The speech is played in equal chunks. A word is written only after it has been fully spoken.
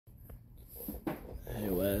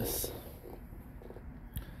Wes.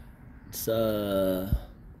 It's November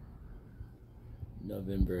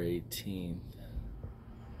 18th,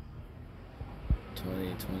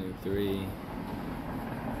 2023.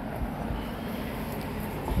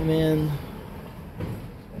 Hey man,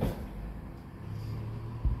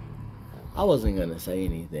 I wasn't gonna say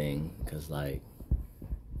anything because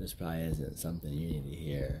this probably isn't something you need to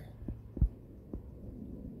hear,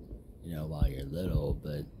 while you're little,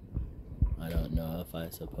 but I don't know if I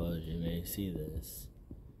suppose you may see this.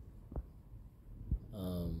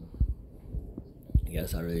 I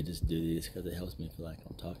guess I really just do these because it helps me feel like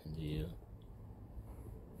I'm talking to you.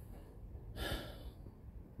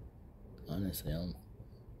 Honestly, I'm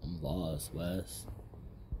lost, Wes.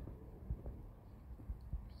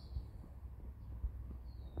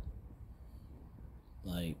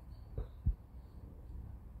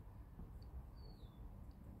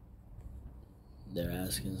 They're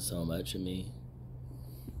asking so much of me.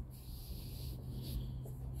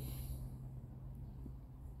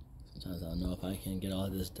 Sometimes I don't know if I can get all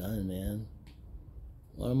this done, man.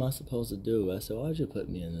 What am I supposed to do? I said, why'd you put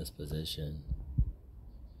me in this position?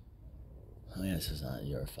 I guess it's not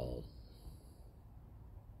your fault.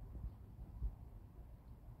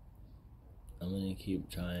 I'm just gonna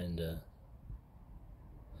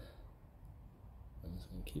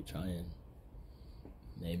keep trying.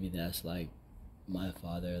 Maybe that's like my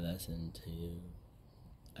father lesson to you.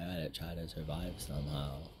 I gotta try to survive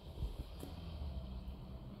somehow.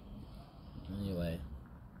 Anyway,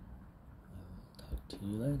 I'll talk to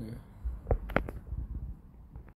you later.